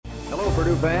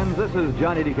Purdue fans. This is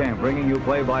Johnny DeCamp bringing you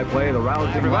play-by-play the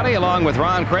rousing... Everybody, along with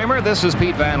Ron Kramer, this is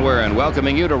Pete Van Weeren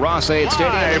welcoming you to Ross-Ade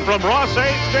Stadium. Live from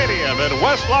Ross-Ade Stadium in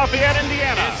West Lafayette,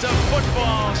 Indiana. It's a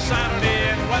football Saturday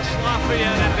in West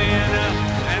Lafayette, Indiana,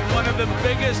 and one of the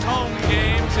biggest home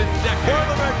games in decades.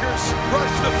 Boilermakers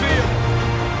rush the field.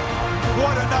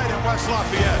 What a night in West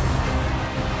Lafayette.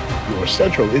 Your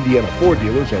Central Indiana Ford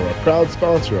dealers are a proud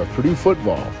sponsor of Purdue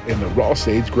Football and the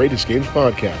Ross-Ade's Greatest Games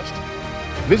podcast.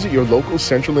 Visit your local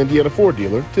Central Indiana Ford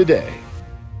dealer today.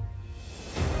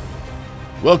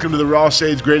 Welcome to the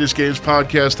Ross-Ade's Greatest Games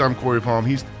podcast. I'm Corey Palm.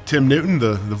 He's Tim Newton,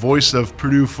 the voice of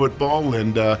Purdue Football,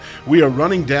 and we are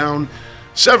running down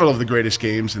several of the greatest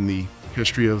games in the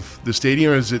history of the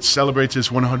stadium as it celebrates its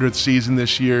 100th season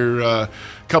this year. A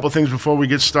couple things before we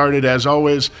get started. As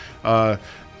always,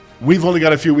 we've only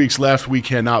got a few weeks left. We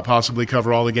cannot possibly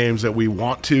cover all the games that we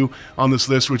want to on this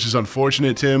list, which is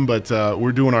unfortunate, Tim, but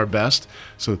we're doing our best.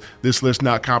 So this list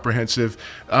not comprehensive.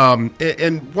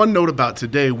 And one note about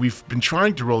today, we've been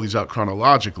trying to roll these out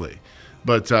chronologically,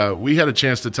 but we had a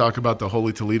chance to talk about the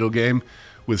Holy Toledo game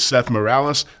with Seth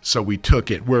Morales, so we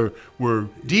took it. We're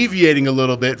deviating a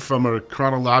little bit from a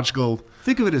chronological...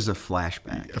 Think of it as a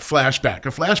flashback. A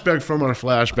flashback from our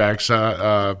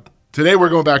flashbacks. Today we're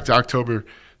going back to October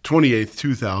 28th,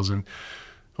 2000.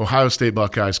 Ohio State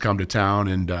Buckeyes come to town,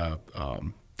 and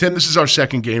Tim, this is our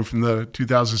second game from the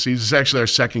 2000 season. It's actually our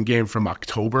second game from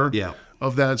October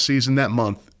of that season, that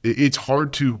month. It's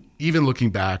hard to, even looking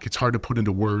back, it's hard to put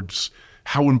into words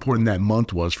how important that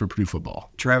month was for Purdue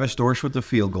football. Travis Dorsch with the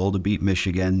field goal to beat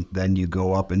Michigan. Then you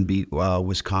go up and beat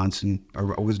Wisconsin,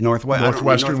 or was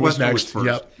Northwestern was next. First.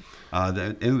 Yep.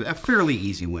 A fairly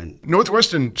easy win.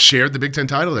 Northwestern shared the Big Ten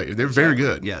title that year. They're very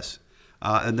good. Yes.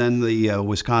 And then the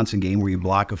Wisconsin game where you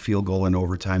block a field goal in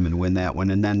overtime and win that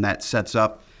one. And then that sets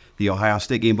up the Ohio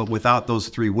State game. But without those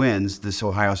three wins, this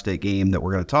Ohio State game that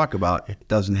we're going to talk about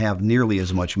doesn't have nearly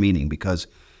as much meaning because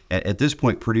at this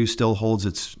point, Purdue still holds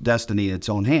its destiny in its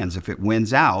own hands. If it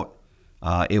wins out,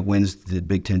 it wins the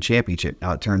Big Ten championship.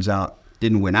 Now, it turns out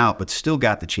didn't win out, but still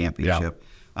got the championship.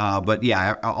 Yeah. But,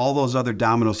 all those other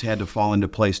dominoes had to fall into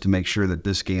place to make sure that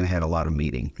this game had a lot of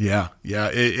meaning. Yeah.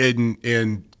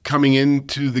 And coming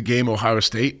into the game, Ohio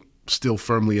State still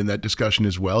firmly in that discussion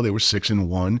as well. They were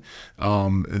 6-1.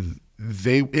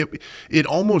 It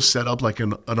almost set up like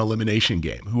an elimination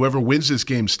game. Whoever wins this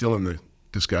game is still in the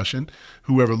discussion.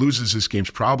 Whoever loses this game's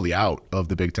probably out of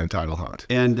the Big Ten title hunt.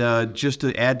 And just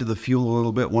to add to the fuel a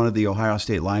little bit, one of the Ohio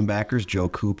State linebackers, Joe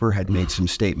Cooper, had made some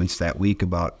statements that week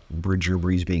about Drew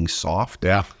Brees being soft.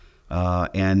 Yeah.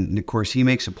 And, of course, he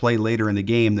makes a play later in the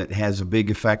game that has a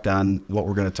big effect on what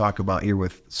we're going to talk about here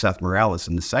with Seth Morales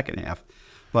in the second half.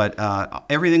 But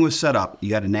everything was set up.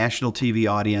 You had a national TV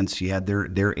audience. You had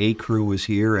their A crew was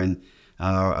here, and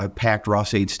a packed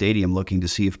Ross-Ade Stadium looking to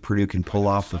see if Purdue can pull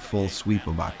off the full sweep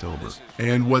of October.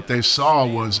 And what they saw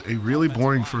was a really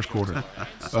boring first quarter.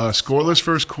 Scoreless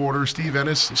first quarter. Steve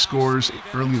Ennis scores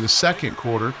early in the second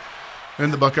quarter.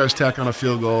 And the Buckeyes tack on a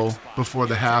field goal before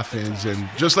the half ends. And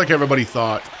just like everybody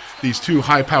thought, these two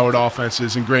high-powered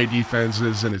offenses and great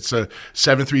defenses, and it's a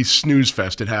 7-3 snooze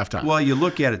fest at halftime. Well, you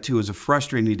look at it, too, as a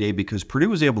frustrating day because Purdue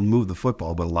was able to move the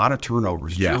football, but a lot of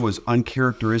turnovers. Yeah. Drew was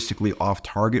uncharacteristically off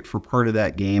target for part of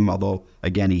that game, although,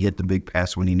 again, he hit the big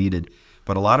pass when he needed.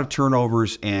 But a lot of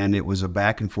turnovers, and it was a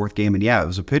back-and-forth game. And, it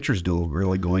was a pitcher's duel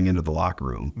really going into the locker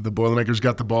room. The Boilermakers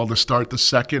got the ball to start the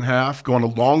second half, go on a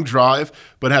long drive,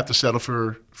 but have to settle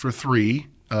for three.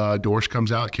 Dorsch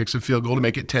comes out, kicks a field goal to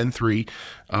make it 10-3.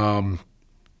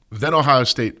 Then Ohio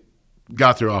State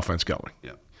got their offense going.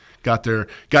 Yeah. Got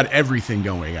everything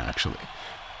going, actually.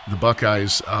 The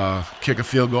Buckeyes kick a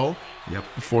field goal,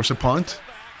 force a punt,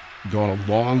 go on a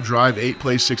long drive, 8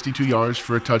 plays, 62 yards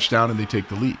for a touchdown, and they take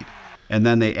the lead. And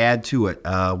then they add to it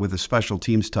with a special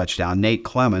teams touchdown. Nate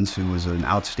Clemens, who was an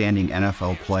outstanding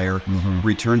NFL player,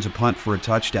 returns a punt for a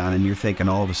touchdown, and you're thinking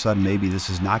all of a sudden maybe this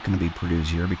is not going to be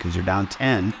Purdue's year because you're down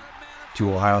 10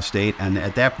 to Ohio State. And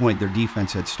at that point, their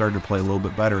defense had started to play a little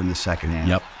bit better in the second half.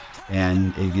 Yep.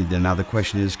 And now the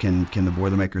question is, can the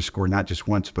Boilermakers score not just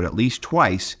once, but at least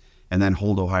twice, and then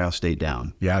hold Ohio State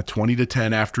down? Yeah,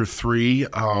 20-10 after 3.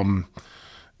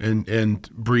 And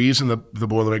Breeze and the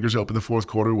Boilermakers open the fourth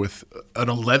quarter with an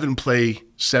 11-play,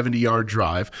 70-yard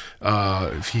drive.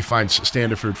 He finds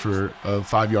Standiford for a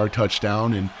 5-yard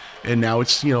touchdown, and now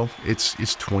it's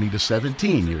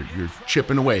 20-17. You're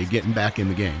chipping away, getting back in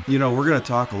the game. We're going to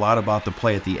talk a lot about the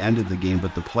play at the end of the game,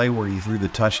 but the play where he threw the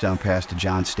touchdown pass to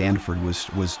John Standiford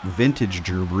was vintage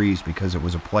Drew Brees because it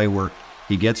was a play where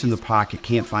he gets in the pocket,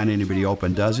 can't find anybody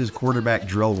open, does his quarterback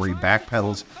drill where he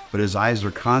backpedals, but his eyes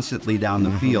are constantly down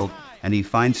the field, and he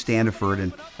finds Standiford.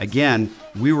 And again,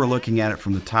 we were looking at it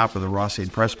from the top of the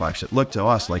Ross-Ade press box. It looked to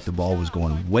us like the ball was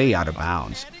going way out of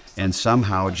bounds. And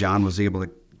somehow John was able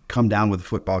to come down with the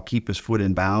football, keep his foot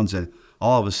in bounds, and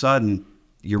all of a sudden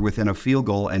you're within a field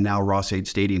goal, and now Ross-Ade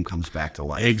Stadium comes back to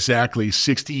life. Exactly.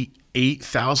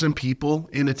 68,000 people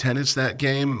in attendance that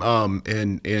game.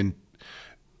 And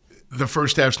the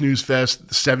first half snooze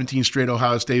fest, 17 straight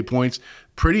Ohio State points,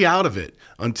 pretty out of it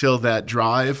until that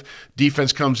drive.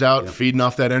 Defense comes out, feeding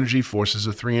off that energy, forces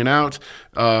a 3-and-out.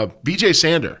 B.J.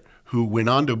 Sander, who went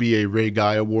on to be a Ray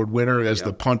Guy Award winner as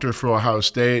the punter for Ohio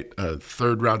State, a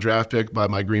third-round draft pick by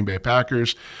my Green Bay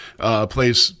Packers,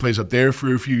 plays up there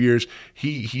for a few years.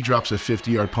 He drops a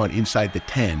 50-yard punt inside the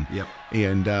 10. Yep.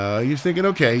 And you're thinking,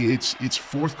 okay, it's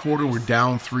fourth quarter, we're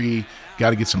down 3,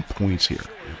 got to get some points here.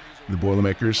 The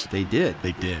Boilermakers, They did.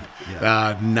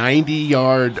 Yeah.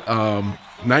 90-yard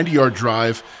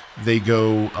drive. They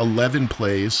go 11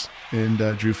 plays, and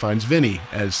Drew finds Vinny,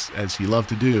 as he loved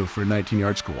to do, for a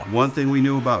 19-yard score. One thing we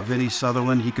knew about Vinny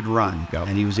Sutherland, he could run,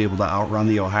 and he was able to outrun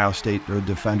the Ohio State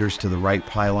defenders to the right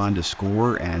pylon to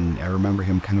score. And I remember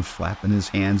him kind of flapping his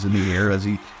hands in the air as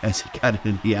he got it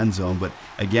in the end zone. But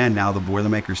again, now the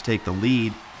Boilermakers take the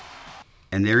lead,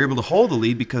 and they're able to hold the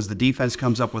lead because the defense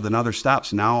comes up with another stop.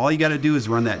 So now all you got to do is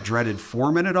run that dreaded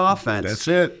 4-minute offense. That's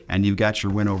it. And you've got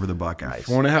your win over the Buckeyes.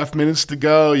 4.5 minutes to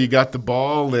go. You got the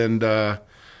ball, and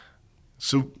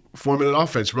so 4-minute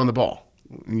offense, run the ball.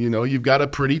 You know, you've got a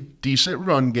pretty decent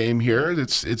run game here.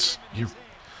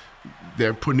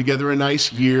 They're putting together a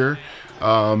nice year.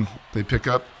 They pick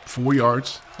up 4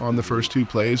 yards on the first 2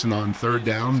 plays, and on third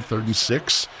down, 3rd and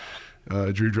 6,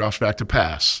 Drew drops back to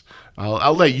pass.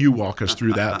 I'll let you walk us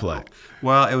through that play.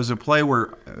 Well, it was a play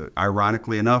where,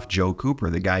 ironically enough, Joe Cooper,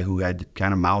 the guy who had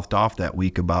kind of mouthed off that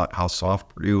week about how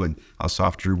soft Purdue and how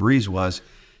soft Drew Brees was,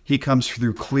 he comes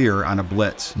through clear on a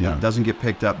blitz. Yeah. Doesn't get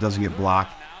picked up, doesn't get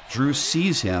blocked. Drew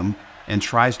sees him and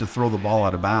tries to throw the ball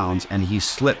out of bounds, and he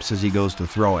slips as he goes to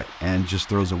throw it and just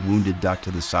throws a wounded duck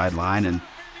to the sideline. And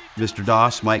Mr.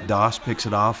 Doss, Mike Doss, picks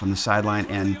it off on the sideline,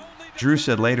 and Drew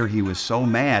said later he was so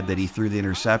mad that he threw the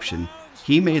interception.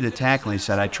 He made the tackle and he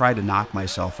said, I tried to knock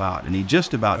myself out. And he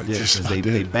just about did, because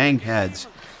they banged heads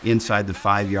inside the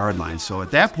 5-yard line. So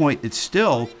at that point, it's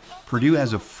still, Purdue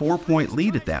has a 4-point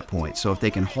lead at that point. So if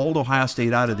they can hold Ohio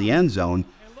State out of the end zone,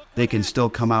 they can still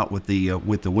come out with the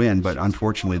win. But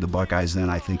unfortunately, the Buckeyes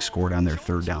then, I think, scored on their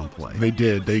third down play. They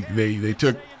did. They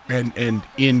took, and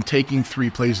in taking 3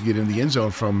 plays to get in the end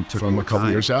zone from a couple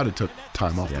years out, it took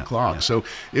time off the clock. Yeah. So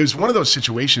it was one of those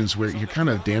situations where you're kind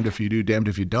of damned if you do, damned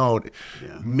if you don't.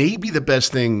 Yeah. Maybe the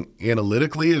best thing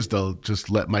analytically is to just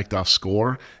let Mike Doss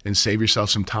score and save yourself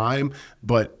some time.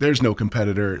 But there's no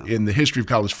competitor in the history of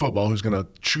college football who's going to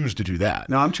choose to do that.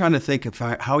 Now, I'm trying to think of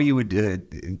how you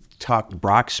would talk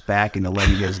Brock Spack into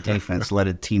letting his defense let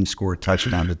a team score a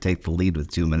touchdown to take the lead with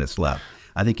 2 minutes left.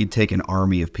 I think you'd take an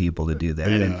army of people to do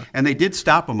that. Yeah. And they did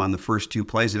stop him on the first 2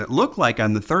 plays. And it looked like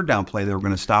on the third down play they were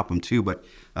going to stop him too. But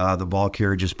the ball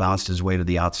carrier just bounced his way to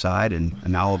the outside. And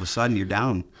now all of a sudden you're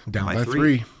down by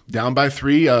 3. Down by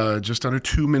 3, just under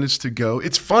 2 minutes to go.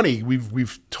 It's funny.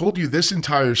 We've told you this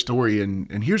entire story,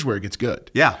 and here's where it gets good.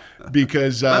 Yeah.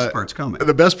 Because the best part's coming.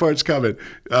 The best part's coming.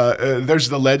 There's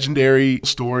the legendary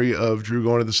story of Drew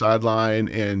going to the sideline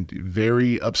and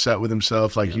very upset with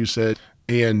himself, like you said.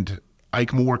 And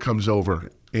Ike Moore comes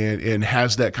over and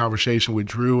has that conversation with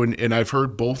Drew. And I've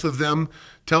heard both of them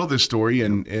tell this story,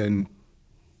 and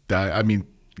I mean,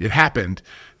 it happened.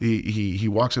 He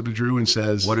walks up to Drew and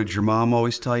says, what did your mom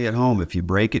always tell you at home? If you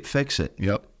break it, fix it.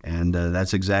 Yep. And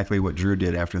that's exactly what Drew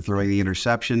did after throwing the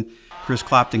interception. Chris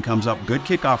Clapton comes up, good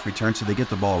kickoff return, so they get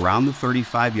the ball around the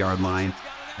 35-yard line.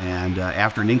 And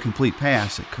after an incomplete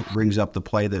pass, it brings up the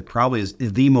play that probably is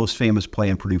the most famous play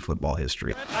in Purdue football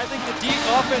history. I think the deep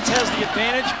offense has the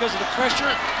advantage because of the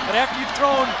pressure, but after you've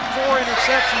thrown 4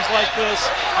 interceptions like this,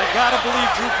 I gotta believe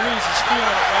Drew Brees is feeling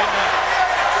it right now.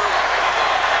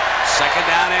 Second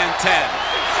down and 10.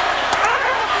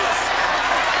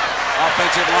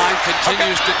 Offensive line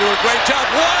continues to do a great job.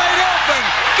 Wide open.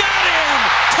 Got him.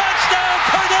 Touchdown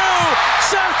Purdue.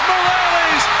 Seth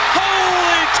Morales.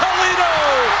 Holy Toledo.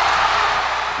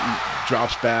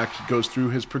 Drops back, he goes through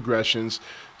his progressions,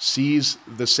 sees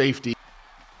the safety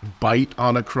bite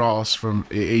on a cross from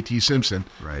A.T. Simpson,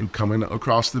 right, who coming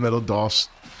across the middle. Doss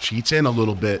cheats in a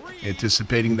little bit,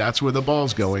 anticipating that's where the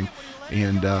ball's going,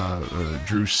 and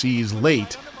Drew sees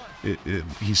late.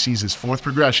 He sees his 4th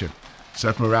progression.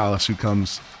 Seth Morales, who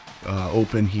comes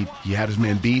open, he had his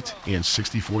man beat, and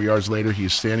 64 yards later, he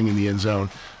is standing in the end zone.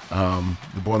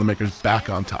 The Boilermakers back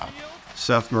on top.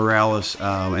 Seth Morales,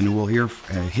 and we'll hear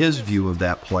his view of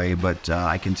that play, but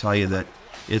I can tell you that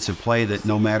it's a play that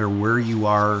no matter where you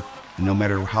are, no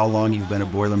matter how long you've been a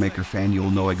Boilermaker fan, you'll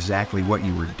know exactly what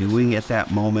you were doing at that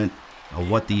moment,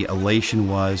 what the elation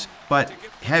was. But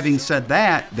having said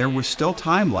that, there was still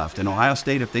time left. And Ohio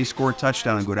State, if they score a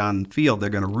touchdown and go down the field, they're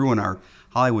going to ruin our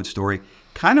Hollywood story.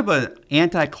 Kind of an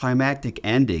anticlimactic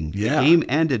ending. Yeah. The game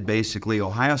ended basically.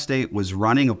 Ohio State was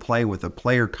running a play with a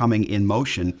player coming in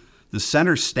motion. The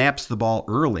center snaps the ball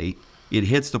early. It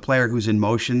hits the player who's in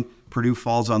motion. Purdue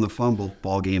falls on the fumble.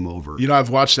 Ball game over. I've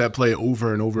watched that play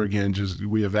over and over again. Just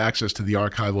we have access to the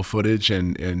archival footage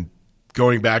and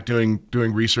going back doing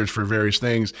research for various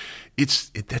things.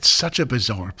 That's such a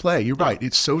bizarre play. You're right.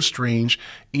 It's so strange.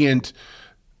 And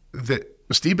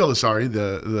Steve Belisari,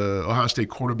 the Ohio State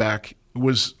quarterback,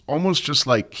 was almost just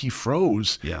like he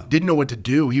froze. Yeah. Didn't know what to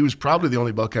do. He was probably the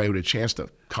only Buckeye who had a chance to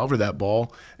cover that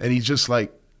ball, and he's just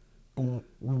like,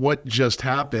 what just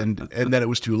happened? And then it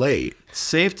was too late.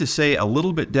 Safe to say a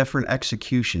little bit different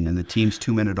execution in the team's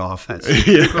 2-minute offense.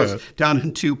 Yeah. It goes down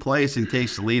in 2 plays and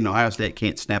takes the lead, and Ohio State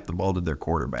can't snap the ball to their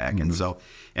quarterback. Mm-hmm.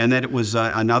 And then it was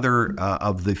another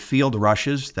of the field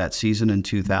rushes that season in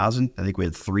 2000. I think we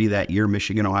had 3 that year,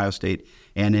 Michigan, Ohio State,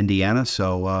 and Indiana.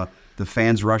 So the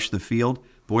fans rushed the field.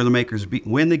 Boilermakers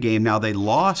win the game. Now they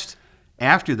lost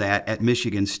after that at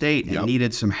Michigan State and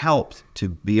needed some help to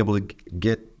be able to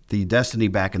get the destiny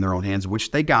back in their own hands,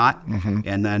 which they got. Mm-hmm.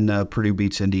 And then Purdue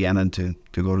beats Indiana to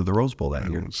go to the Rose Bowl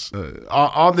that year.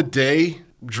 On the day,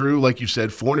 Drew, like you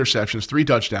said, 4 interceptions, 3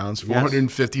 touchdowns,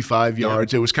 455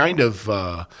 yards. It was kind of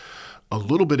a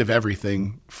little bit of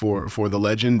everything for the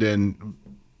legend. And,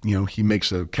 he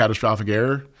makes a catastrophic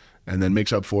error and then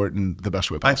makes up for it in the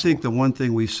best way possible. I think the one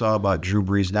thing we saw about Drew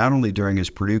Brees, not only during his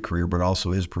Purdue career, but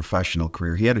also his professional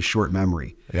career, he had a short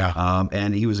memory. Yeah.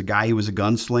 And he was a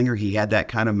gunslinger. He had that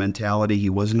kind of mentality.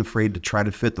 He wasn't afraid to try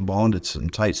to fit the ball into some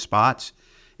tight spots.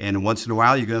 And once in a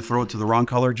while, you're going to throw it to the wrong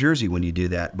color jersey when you do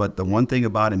that. But the one thing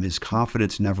about him, his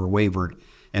confidence never wavered.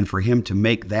 And for him to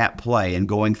make that play and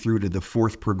going through to the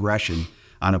 4th progression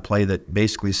on a play that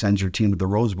basically sends your team to the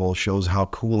Rose Bowl shows how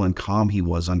cool and calm he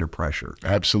was under pressure.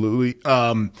 Absolutely.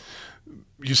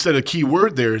 You said a key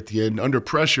word there at the end, under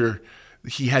pressure.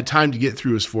 He had time to get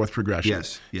through his 4th progression.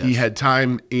 Yes. He had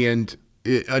time and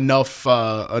enough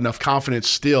confidence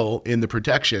still in the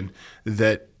protection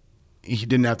that he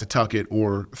didn't have to tuck it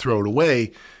or throw it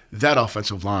away. That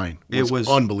offensive line was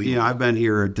unbelievable. I've been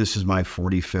here, this is my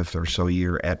 45th or so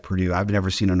year at Purdue. I've never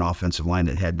seen an offensive line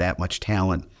that had that much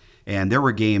talent. And there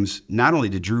were games, not only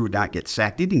did Drew not get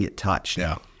sacked, he didn't get touched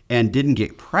and didn't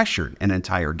get pressured an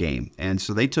entire game. And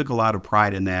so they took a lot of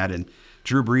pride in that. And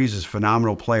Drew Brees is a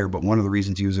phenomenal player, but one of the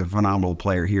reasons he was a phenomenal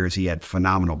player here is he had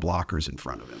phenomenal blockers in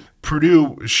front of him.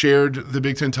 Purdue shared the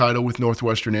Big Ten title with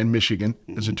Northwestern and Michigan,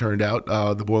 as it turned out.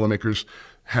 The Boilermakers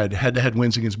had head-to-head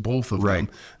wins against both of them.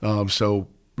 So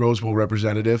Rose Bowl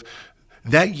representative.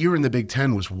 That year in the Big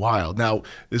Ten was wild. Now,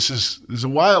 this is a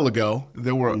while ago.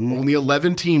 There were only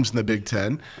 11 teams in the Big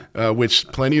Ten, which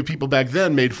plenty of people back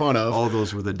then made fun of. Oh,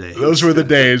 those were the days. Those were the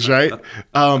days, right?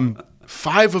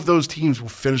 5 of those teams were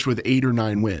finished with 8 or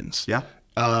 9 wins. Yeah.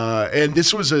 And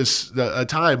this was a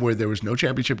time where there was no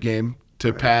championship game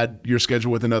to pad your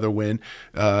schedule with another win.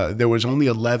 There was only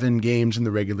 11 games in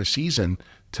the regular season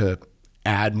to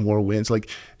add more wins. Like,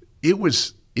 it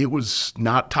was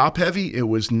not top heavy. It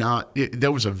was not.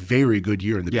 That was a very good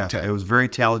year in the Big Ten. It was very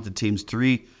talented teams.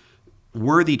 3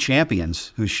 worthy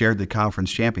champions who shared the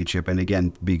conference championship. And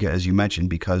again, as you mentioned,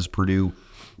 because Purdue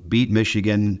beat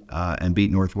Michigan and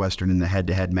beat Northwestern in the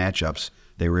head-to-head matchups,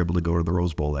 they were able to go to the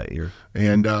Rose Bowl that year.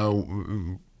 And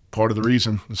part of the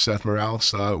reason, Seth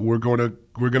Morales, we're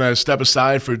gonna step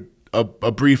aside for a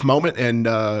brief moment, and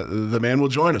the man will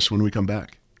join us when we come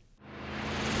back.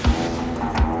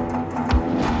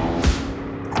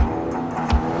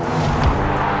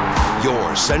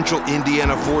 Your Central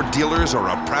Indiana Ford dealers are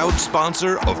a proud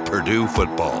sponsor of Purdue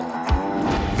Football.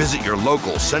 Visit your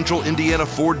local Central Indiana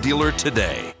Ford dealer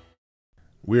today.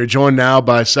 We are joined now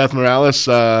by Seth Morales.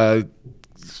 Let's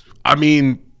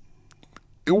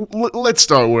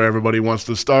start where everybody wants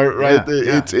to start, right?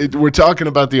 We're talking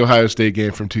about the Ohio State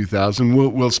game from 2000.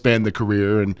 We'll span the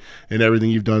career and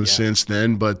everything you've done since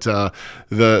then, but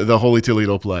the Holy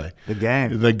Toledo play. The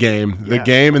game,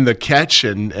 and the catch,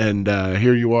 and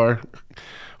here you are.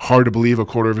 Hard to believe a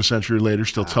quarter of a century later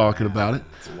still talking about it.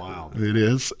 It's wild. It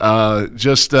is.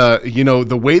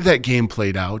 The way that game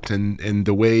played out and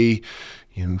the way,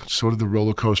 sort of the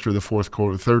roller coaster of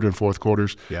the third and fourth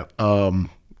quarters. Yep.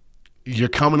 You're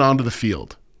coming onto the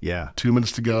field. Yeah. 2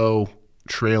 minutes to go,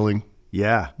 trailing.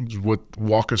 Yeah.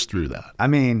 Walk us through that. I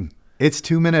mean, it's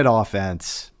 2-minute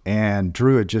offense, and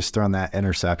Drew had just thrown that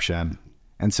interception.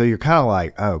 And so you're kind of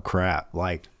like, oh, crap.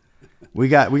 Like, we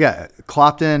got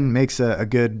Clopton makes a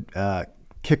good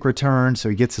kick return, so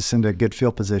he gets us into a good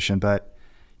field position, but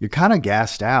you're kind of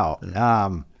gassed out.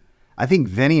 I think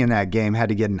Vinny in that game had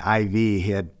to get an IV.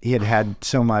 He had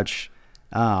so much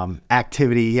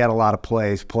activity. He had a lot of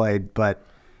plays played, but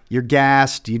you're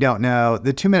gassed. You don't know.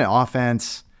 The 2-minute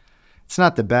offense, it's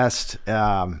not the best.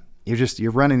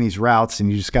 You're running these routes,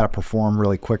 and you just got to perform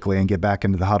really quickly and get back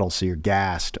into the huddle, so you're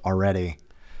gassed already.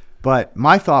 But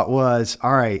my thought was,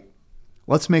 all right,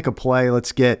 let's make a play.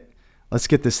 Let's get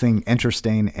this thing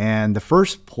interesting. And the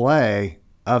first play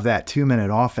of that 2-minute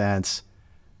offense,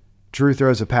 Drew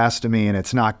throws a pass to me, and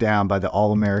it's knocked down by the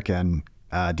All-American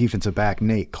defensive back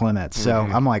Nate Clements. So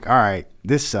I'm like, all right,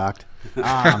 this sucked.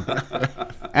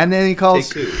 And then he calls,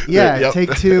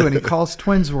 take two, and he calls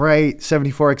twins right,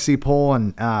 74XC pull,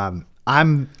 and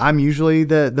I'm usually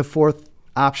the fourth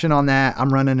option on that.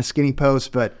 I'm running a skinny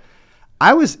post, but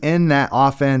I was in that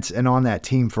offense and on that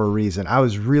team for a reason. I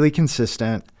was really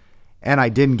consistent, and I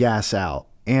didn't gas out,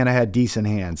 and I had decent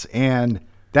hands, and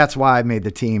that's why I made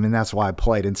the team, and that's why I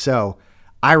played. And so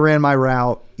I ran my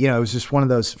route. It was just one of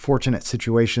those fortunate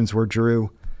situations where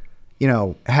Drew,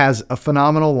 has a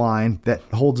phenomenal line that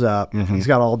holds up. Mm-hmm. He's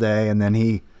got all day, and then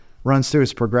he runs through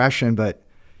his progression. But,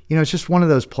 it's just one of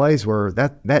those plays where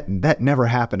that never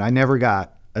happened. I never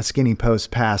got a skinny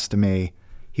post pass to me.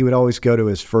 He would always go to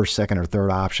his first, second, or third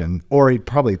option, or he'd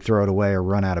probably throw it away or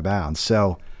run out of bounds.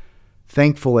 So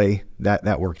thankfully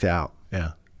that worked out.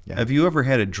 Yeah. Have you ever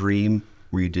had a dream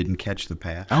where you didn't catch the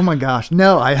pass? Oh my gosh,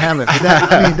 no, I haven't.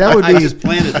 That would be. I just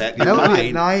planted that. That would be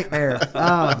a nightmare.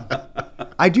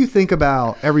 I do think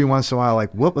about every once in a while,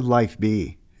 like, what would life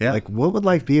be? Yeah. Like, what would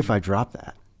life be if I dropped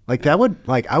that? Like, I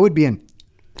would be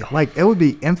it would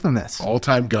be infamous.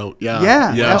 All-time GOAT. Yeah.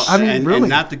 Yeah. Yes. I mean, really, and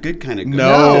not the good kind of GOAT.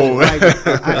 No.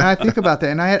 I think about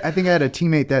that, and I think I had a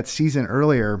teammate that season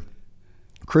earlier,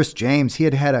 Chris James. He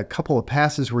had a couple of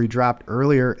passes where he dropped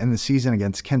earlier in the season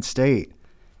against Kent State.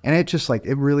 And it just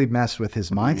it really messed with his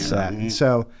mindset. And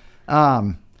so,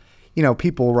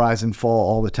 people rise and fall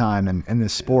all the time in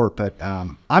this sport. But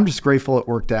I'm just grateful it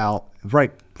worked out.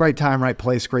 Right time, right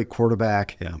place, great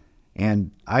quarterback. Yeah.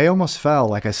 And I almost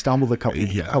fell. I stumbled a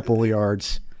couple of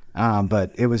yards.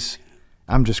 But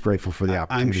I'm just grateful for the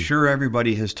opportunity. I'm sure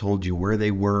everybody has told you where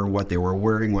they were, what they were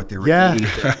wearing, what they were eating.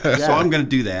 So I'm going to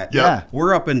do that. Yeah.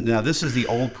 We're up in, now this is the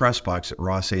old press box at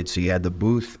Ross-Ade. So you had the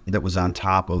booth that was on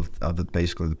top of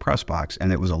basically the press box,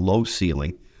 and it was a low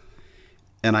ceiling.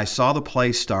 And I saw the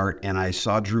play start, and I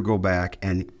saw Drew go back,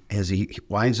 and as he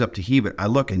winds up to heave it, I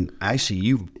look, and I see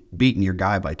you beating your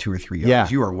guy by 2 or 3 yards. Yeah.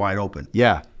 You are wide open.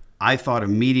 Yeah. I thought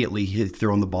immediately he had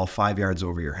thrown the ball 5 yards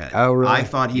over your head. Oh, really? I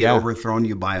thought he had overthrown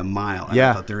you by a mile. And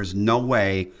I thought there is no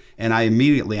way. And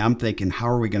I'm thinking, how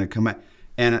are we going to come back?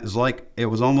 And it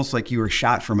was almost like you were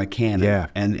shot from a cannon. Yeah.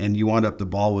 And you wound up, the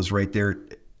ball was right there.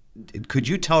 Could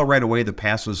you tell right away the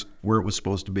pass was where it was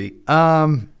supposed to be?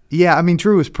 Yeah. I mean,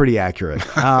 Drew was pretty accurate.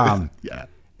 Yeah.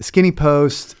 Skinny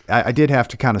post, I did have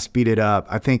to kind of speed it up.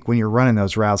 I think when you're running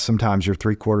those routes, sometimes you're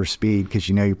 3/4 speed because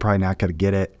you're probably not going to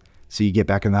get it. So you get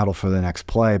back in the huddle for the next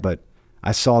play. But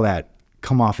I saw that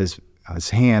come off his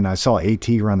hand. I saw AT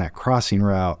run that crossing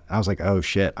route. I was like, oh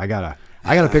shit, I gotta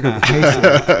pick up the pace.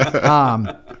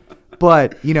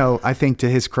 But I think to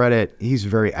his credit, he's a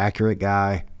very accurate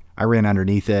guy. I ran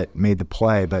underneath it, made the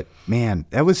play. But man,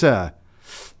 that was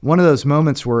one of those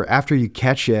moments where after you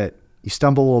catch it, you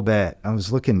stumble a little bit. I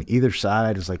was looking either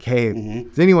side. I was like, hey,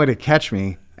 is there any way to catch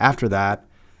me after that?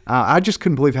 I just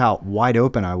couldn't believe how wide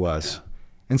open I was. Yeah.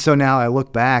 And so now I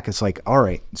look back, it's like, all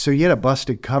right, so you had a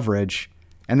busted coverage,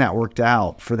 and that worked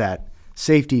out for that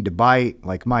safety to bite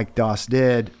like Mike Doss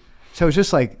did. So it's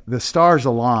just like the stars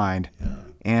aligned,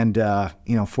 and,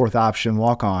 fourth option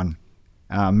walk-on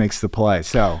makes the play.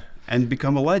 So and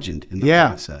become a legend in the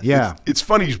process. Yeah. It's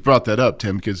funny you brought that up,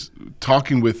 Tim, because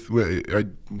talking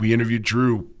we interviewed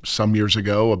Drew some years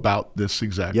ago about this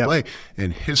exact play,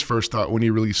 and his first thought when he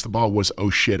released the ball was, oh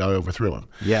shit, I overthrew him.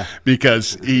 Yeah.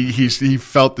 Because he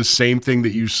felt the same thing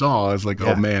that you saw. I was like,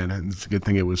 oh man, and it's a good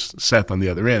thing it was Seth on the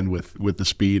other end with the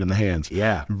speed and the hands.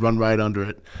 Yeah. Run right under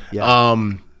it. Yeah.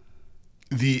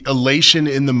 The elation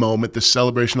in the moment, the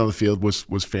celebration on the field was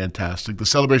fantastic. The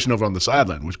celebration over on the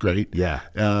sideline was great. Yeah.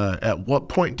 At what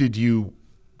point did you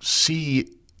see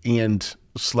and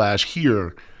 /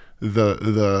 hear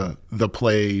the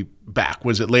play back?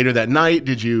 Was it later that night?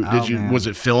 Was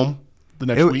it film the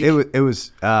next week? It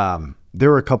was. There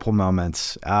were a couple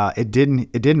moments. It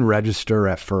didn't register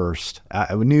at first.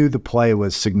 I knew the play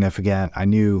was significant. I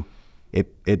knew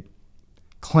it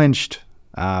clinched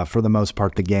for the most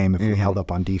part the game if we held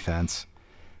up on defense.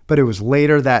 But it was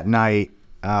later that night.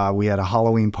 We had a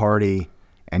Halloween party,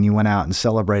 and you went out and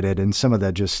celebrated. And some of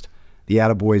the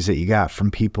attaboys that you got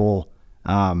from people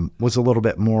was a little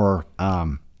bit more.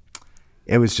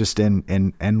 It was just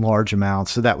in large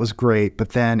amounts, so that was great. But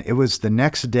then it was the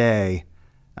next day.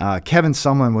 Kevin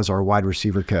Sumlin was our wide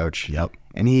receiver coach. Yep.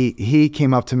 And he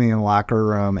came up to me in the locker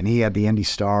room, and he had the Indy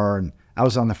Star, and I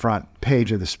was on the front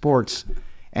page of the sports,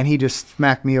 and he just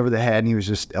smacked me over the head, and he was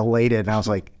just elated. And I was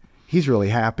like, he's really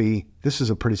happy. This is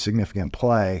a pretty significant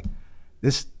play.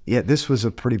 This was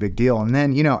a pretty big deal. And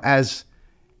then, as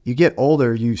you get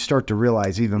older, you start to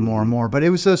realize even more and more. But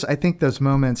it was those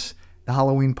moments, the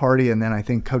Halloween party, and then I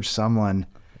think Coach Sumlin,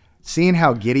 seeing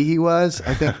how giddy he was,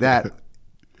 I think that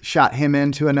shot him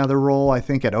into another role, I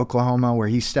think, at Oklahoma where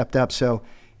he stepped up. So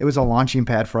it was a launching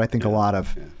pad for, I think, a lot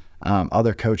of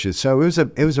other coaches. So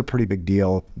it was a pretty big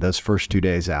deal those first 2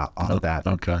 days out of that.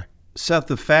 Okay. Seth,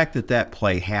 the fact that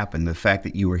play happened, the fact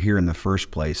that you were here in the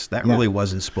first place, that really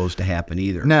wasn't supposed to happen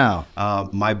either. No.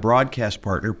 My broadcast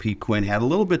partner, Pete Quinn, had a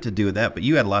little bit to do with that, but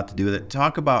you had a lot to do with it.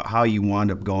 Talk about how you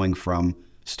wound up going from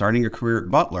starting your career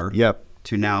at Butler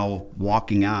to now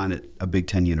walking on at a Big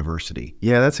Ten university.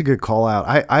 Yeah, that's a good call out.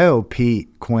 I owe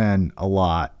Pete Quinn a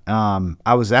lot.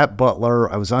 I was at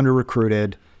Butler. I was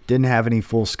under-recruited, didn't have any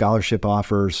full scholarship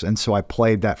offers, and so I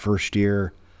played that first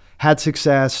year. Had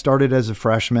success, started as a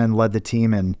freshman, led the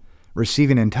team in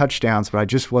receiving and touchdowns, but I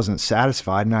just wasn't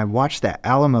satisfied. And I watched that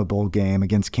Alamo Bowl game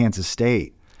against Kansas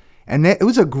State. And it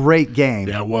was a great game.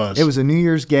 Yeah, it was. It was a New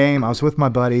Year's game. I was with my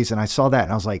buddies, and I saw that,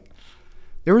 and I was like,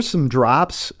 there were some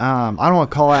drops. I don't want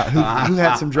to call out who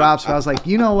had some drops, but I was like,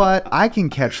 you know what? I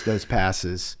can catch those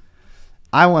passes.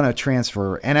 I want to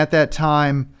transfer. And at that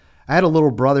time, I had a little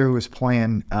brother who was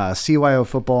playing CYO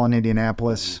football in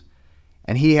Indianapolis,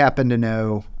 and he happened to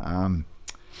know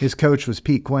his coach was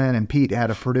Pete Quinn, and Pete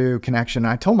had a Purdue connection.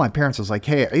 And I told my parents, I was like,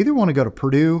 hey, I either want to go to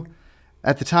Purdue.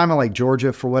 At the time, I liked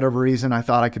Georgia for whatever reason. I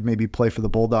thought I could maybe play for the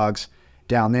Bulldogs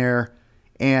down there.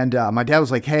 And my dad was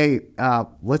like, hey,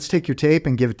 let's take your tape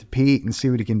and give it to Pete and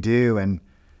see what he can do. And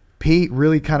Pete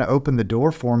really kind of opened the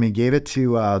door for me, gave it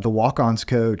to the walk-ons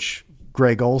coach,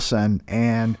 Greg Olson,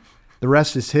 and the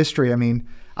rest is history. I mean,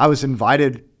 I was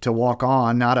invited to walk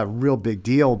on, not a real big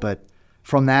deal, but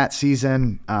from that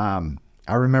season,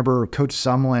 I remember Coach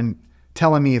Sumlin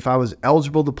telling me if I was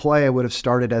eligible to play, I would have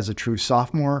started as a true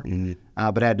sophomore,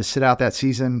 but I had to sit out that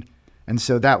season. And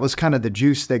so that was kind of the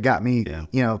juice that got me,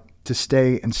 to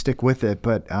stay and stick with it.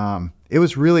 But it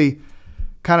was really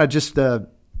kind of just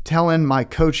telling my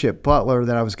coach at Butler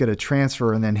that I was going to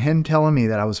transfer, and then him telling me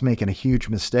that I was making a huge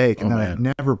mistake and that I'd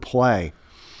never play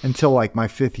until like my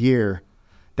fifth year.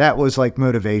 That was like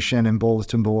motivation and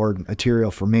bulletin board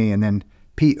material for me. And then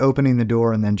Pete opening the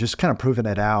door and then just kind of proving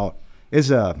it out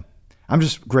I'm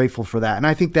just grateful for that. And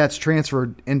I think that's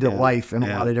transferred into life in a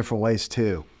lot of different ways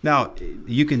too. Now,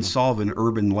 you can solve an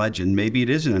urban legend. Maybe it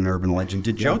isn't an urban legend.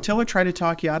 Did Joe Tiller try to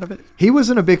talk you out of it? He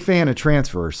wasn't a big fan of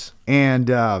transfers. And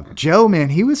Joe, man,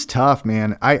 he was tough,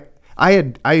 man. I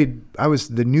was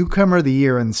the newcomer of the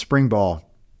year in spring ball.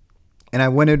 And I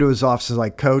went into his office and was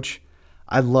like, Coach,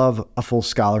 I'd love a full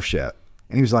scholarship.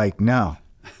 And he was like, no,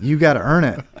 you got to earn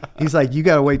it. He's like, you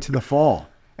got to wait till the fall.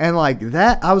 And like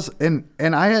that,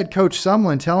 and I had Coach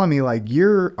Sumlin telling me, like,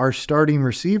 you're our starting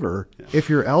receiver if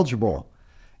you're eligible.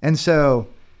 And so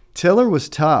Tiller was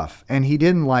tough, and he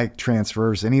didn't like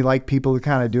transfers, and he liked people to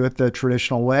kind of do it the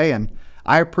traditional way. And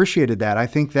I appreciated that. I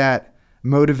think that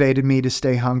motivated me to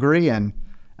stay hungry. And,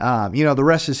 the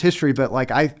rest is history. But like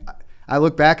I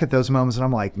look back at those moments, and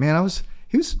I'm like, man, that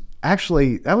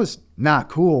was not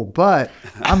cool. But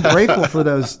I'm grateful for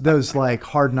those like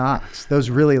hard knocks.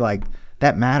 Those really like,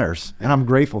 that matters, and I'm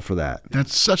grateful for that.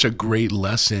 That's such a great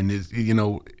lesson.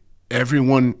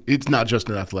 Everyone, it's not just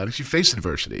in athletics. You face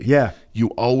adversity. Yeah. You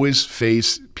always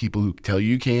face people who tell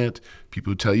you can't,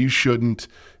 people who tell you shouldn't,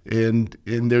 and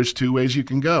there's two ways you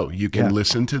can go. You can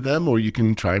listen to them, or you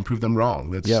can try and prove them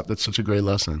wrong. That's such a great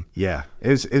lesson. Yeah,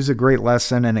 it was a great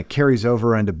lesson, and it carries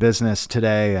over into business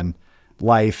today and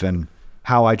life and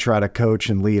how I try to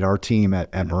coach and lead our team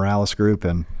at Morales Group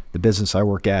and the business I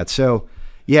work at. So,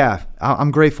 yeah,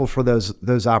 I'm grateful for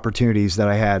those opportunities that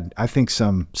I had. I think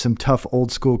some tough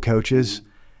old school coaches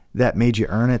that made you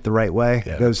earn it the right way.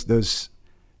 Yeah.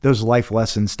 Those life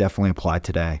lessons definitely apply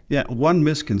today. Yeah, one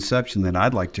misconception that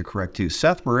I'd like to correct too.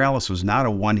 Seth Morales was not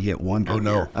a one-hit wonder. Oh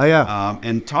no. Here. Oh yeah.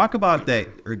 And talk about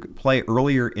that play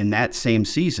earlier in that same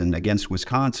season against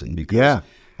Wisconsin, because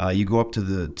you go up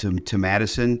to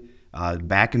Madison.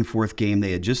 Back and forth game.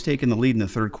 They had just taken the lead in the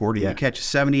third quarter. You catch a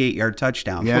 78-yard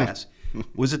touchdown pass.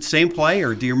 Was it the same play,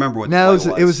 or do you remember what No,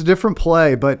 the play it was a different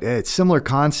play, but it's similar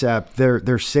concept.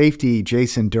 Their safety,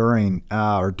 Jason Doring,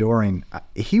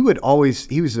 he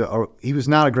was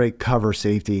not a great cover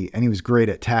safety, and he was great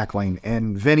at tackling.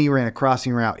 And Vinny ran a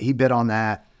crossing route. He bit on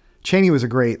that. Cheney was a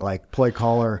great play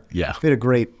caller. Yeah. He had a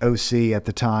great OC at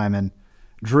the time, and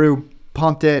Drew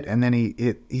pumped it, and then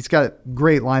he's got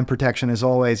great line protection as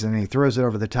always, and he throws it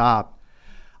over the top.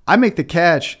 I make the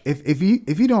catch. If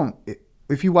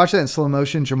you watch that in slow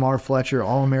motion, Jamar Fletcher,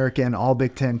 All-American, All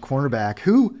Big Ten cornerback,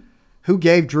 who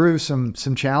gave Drew some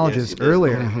challenges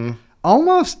earlier,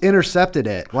 almost intercepted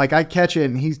it. I catch it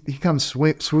and he comes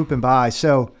swooping by.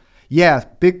 So yeah,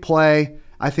 big play.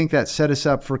 I think that set us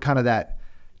up for kind of that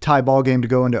tie ball game to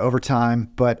go into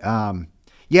overtime. But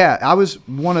yeah, I was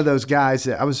one of those guys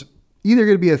that I was either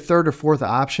going to be a third or fourth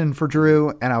option for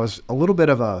Drew, and I was a little bit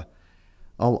of a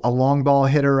long ball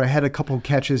hitter. I had a couple of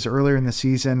catches earlier in the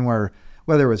season where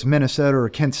whether it was Minnesota or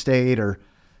Kent State or,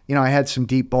 I had some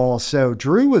deep balls. So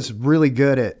Drew was really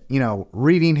good at,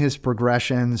 reading his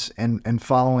progressions and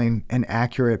following and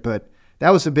accurate. But that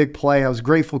was a big play. I was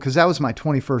grateful because that was my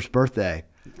 21st birthday.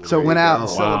 So went out and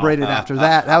celebrated after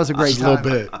that. That was a great time. Just a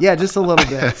little bit. Yeah, just a little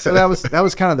bit. So that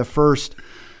was kind of the first,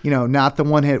 not the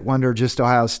one-hit wonder, just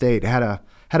Ohio State. Had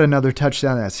another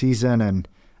touchdown that season and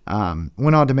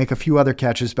went on to make a few other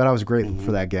catches, but I was grateful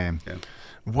for that game. Yeah.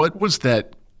 What was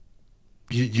that?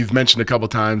 You've mentioned a couple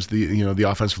of times the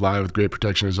offensive line with great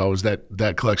protection is always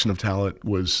that collection of talent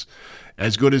was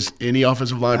as good as any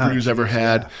offensive line Purdue's ever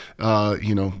had.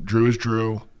 Yeah. Drew is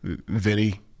Drew,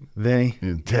 Vinny,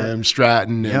 and Tim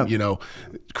Stratton,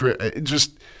 and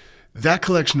just that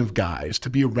collection of guys to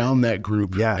be around that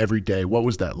group every day. What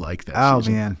was that like that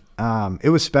season? Man, it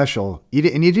was special. You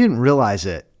didn't realize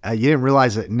it. You didn't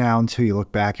realize it now until you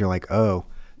look back. You're like, oh,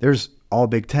 there's all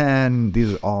Big Ten.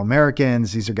 These are all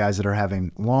Americans. These are guys that are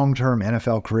having long-term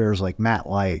NFL careers like Matt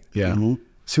Light. Yeah. Mm-hmm.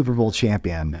 Super Bowl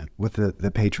champion with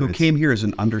the Patriots. Who came here as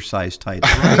an undersized tight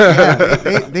end.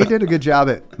 Yeah, they did a good job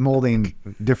at molding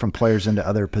different players into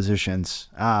other positions.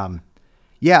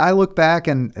 I look back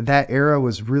and that era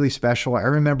was really special. I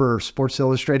remember Sports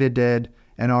Illustrated did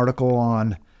an article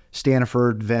on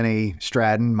Stanford, Vinny,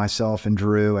 Stratton, myself, and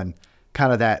Drew, and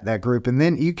kind of that group. And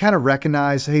then you kind of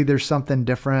recognize, hey, there's something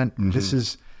different. Mm-hmm.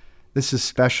 This is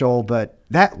special. But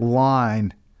that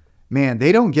line, man,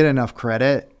 they don't get enough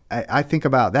credit. I think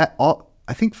about that.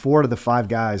 I think 4 of the 5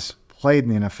 guys played in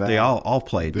the NFL. They all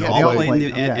played. They all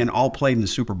played and all played in the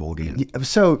Super Bowl game.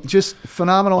 So just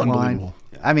phenomenal line.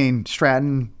 I mean,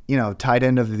 Stratton, tight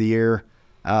end of the year,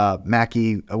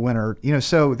 Mackey, a winner.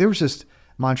 So there was just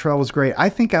Montrell was great. I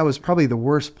think I was probably the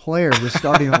worst player of the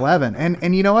starting 11.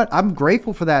 And you know what? I'm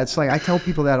grateful for that. It's like I tell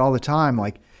people that all the time.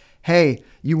 Like, hey,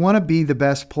 you want to be the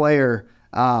best player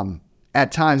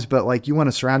at times, but you want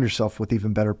to surround yourself with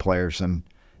even better players. And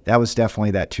that was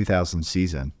definitely that 2000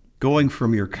 season. Going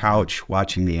from your couch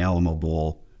watching the Alamo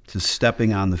Bowl to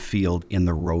stepping on the field in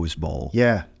the Rose Bowl.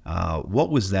 Yeah.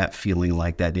 What was that feeling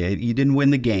like that day? You didn't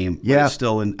win the game, but it's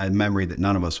still a memory that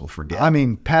none of us will forget. I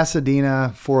mean,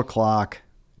 Pasadena, 4:00,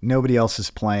 nobody else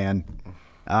is playing.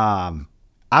 I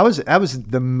was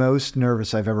the most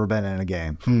nervous I've ever been in a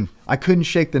game. I couldn't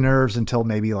shake the nerves until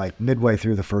maybe midway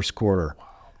through the first quarter.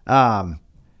 The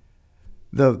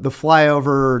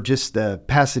flyover, just the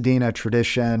Pasadena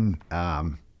tradition,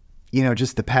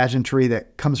 just the pageantry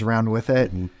that comes around with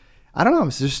it. Mm-hmm. I don't know.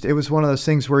 It was one of those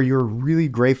things where you're really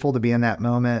grateful to be in that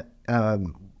moment.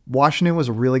 Washington was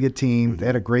a really good team. Mm-hmm. They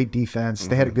had a great defense. Mm-hmm.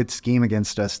 They had a good scheme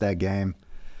against us that game.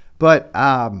 But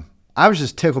I was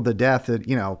just tickled to death at,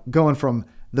 going from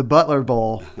the Butler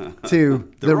Bowl to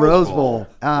the Rose Bowl.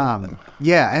 And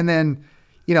then,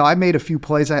 I made a few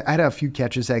plays. I had a few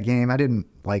catches that game. I didn't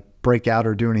break out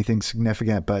or do anything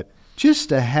significant, but just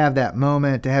to have that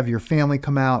moment, to have your family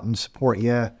come out and support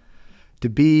you, to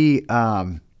be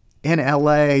in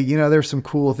LA, there's some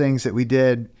cool things that we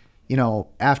did,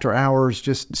 after hours,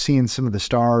 just seeing some of the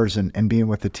stars and being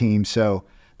with the team. So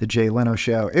the Jay Leno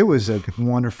show, it was a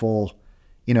wonderful,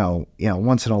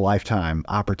 once in a lifetime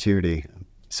opportunity.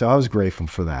 So I was grateful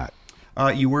for that.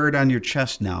 You wear it on your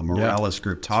chest now, Morales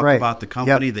Group. Talk about the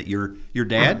company that your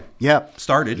dad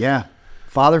started. Yeah.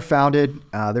 Father founded.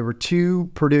 There were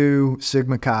 2 Purdue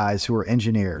Sigma Chi's who were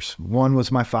engineers. One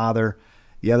was my father.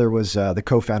 The other was the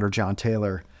co-founder, John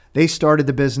Taylor. They started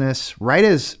the business right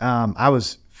as I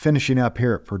was finishing up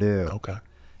here at Purdue. Okay.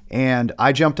 And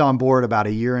I jumped on board about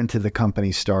a year into the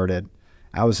company started.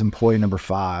 I was employee number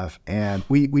 5. And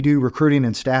we do recruiting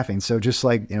and staffing. So just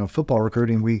like, football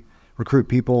recruiting, we recruit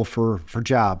people for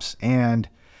jobs. And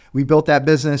we built that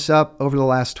business up over the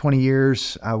last 20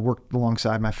 years. I worked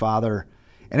alongside my father.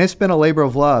 And it's been a labor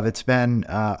of love. It's been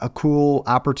a cool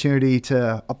opportunity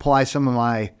to apply some of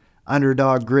my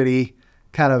underdog, gritty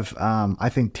kind of, I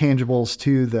think, tangibles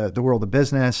to the world of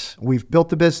business. We've built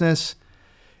the business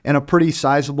in a pretty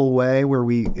sizable way where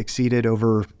we exceeded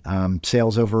over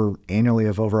sales over annually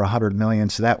of over 100 million.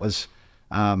 So that was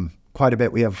quite a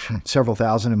bit. We have several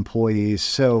thousand employees.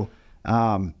 So,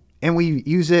 and we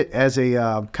use it as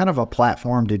a kind of a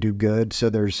platform to do good. So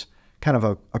there's kind of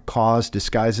a cause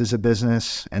disguised as a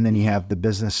business, and then you have the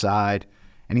business side,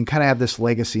 and you kind of have this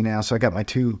legacy now. So I got my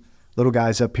two little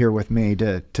guys up here with me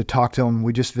to talk to them.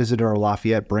 We just visited our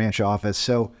Lafayette branch office.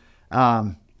 So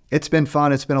it's been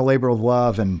fun. It's been a labor of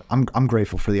love, and I'm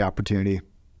grateful for the opportunity.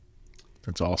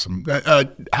 That's awesome.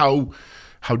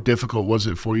 How difficult was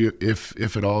it for you,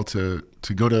 if at all, to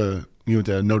go to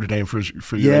to Notre Dame for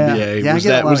your MBA?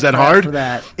 Yeah, was that hard? For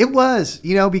that. It was,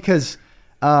 because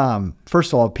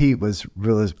first of all, Pete was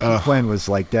really Quinn was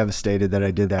like devastated that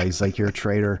I did that. He's like, "You're a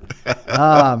traitor."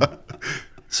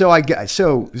 So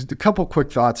a couple quick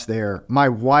thoughts there. My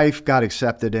wife got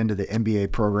accepted into the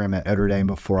MBA program at Notre Dame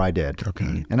before I did.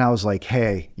 Okay. And I was like,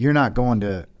 "Hey, you're not going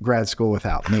to grad school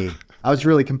without me." I was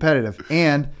really competitive,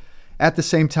 and at the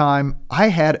same time, I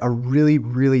had a really,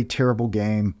 really terrible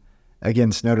game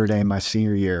against Notre Dame my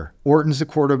senior year. Orton's the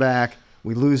quarterback.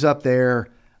 We lose up there.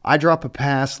 I drop a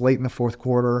pass late in the fourth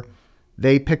quarter.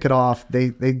 They pick it off. They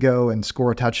go and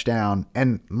score a touchdown.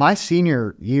 And my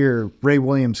senior year, Ray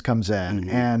Williams comes in,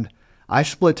 and I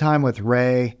split time with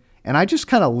Ray, and I just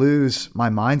kind of lose my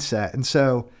mindset. And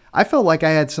so I felt like I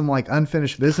had some like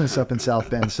unfinished business up in South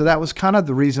Bend. So that was kind of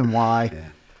the reason why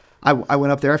I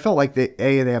went up there. I felt like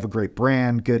they have a great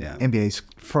brand, good MBA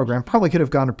program. Probably could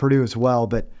have gone to Purdue as well,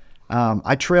 but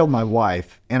I trailed my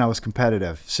wife, and I was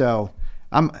competitive. So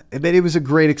but it was a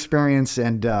great experience,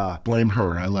 and blame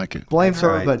her. I like it. Blame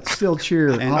her, but still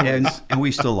cheer. And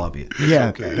we still love you.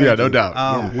 It's okay. Yeah, no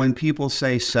doubt. When people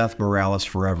say Seth Morales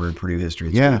forever in Purdue history,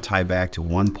 it's going to tie back to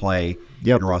one play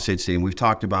in Ross-Ade Stadium. We've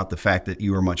talked about the fact that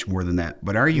you were much more than that.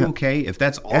 But are you okay if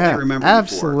that's all they remember you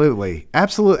for?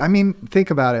 Absolutely. I mean,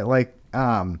 think about it. Like,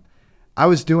 I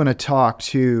was doing a talk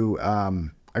to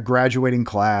a graduating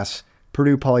class,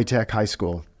 Purdue Polytech High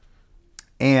School,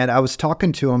 and I was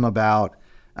talking to them about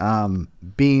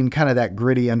being kind of that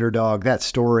gritty underdog, that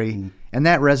story, and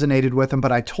that resonated with them.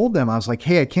 But I told them, I was like,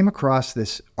 hey, I came across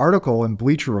this article in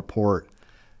Bleacher Report,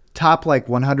 top like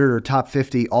 100 or top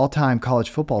 50 all-time college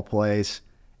football plays,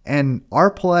 and our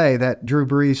play that Drew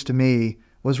Brees to me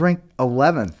was ranked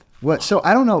 11th. So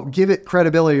I don't know, give it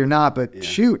credibility or not, but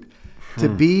shoot, to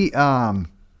be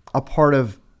a part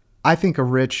of, I think, a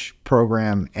rich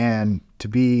program, and to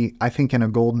be, I think, in a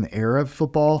golden era of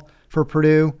football for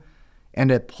Purdue, and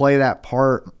to play that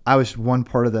part, I was one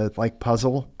part of the like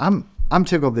puzzle. I'm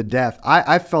tickled to death.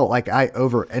 I felt like I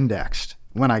over-indexed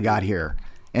when I got here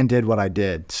and did what I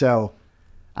did. So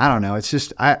I don't know. It's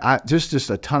just just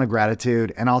a ton of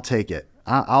gratitude, and I'll take it.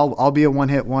 I'll be a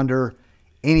one-hit wonder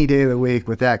any day of the week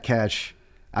with that catch.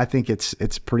 I think it's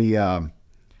pretty.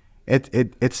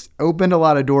 It's opened a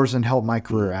lot of doors and helped my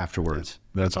career afterwards.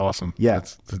 That's awesome. Yeah.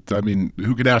 I mean,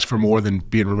 who could ask for more than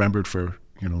being remembered for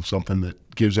something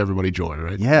that gives everybody joy,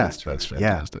 right? Yeah. That's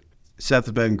fantastic. Seth,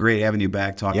 it's been great having you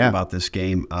back talking about this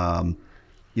game.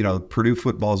 Purdue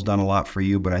football's done a lot for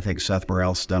you, but I think Seth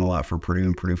Morales has done a lot for Purdue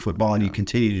and Purdue football, and you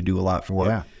continue to do a lot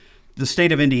for the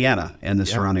state of Indiana and the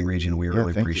surrounding region. We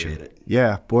really appreciate it.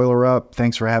 Yeah, boiler up.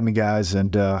 Thanks for having me, guys,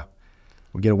 and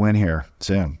we'll get a win here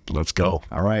soon. Let's go.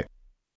 All right.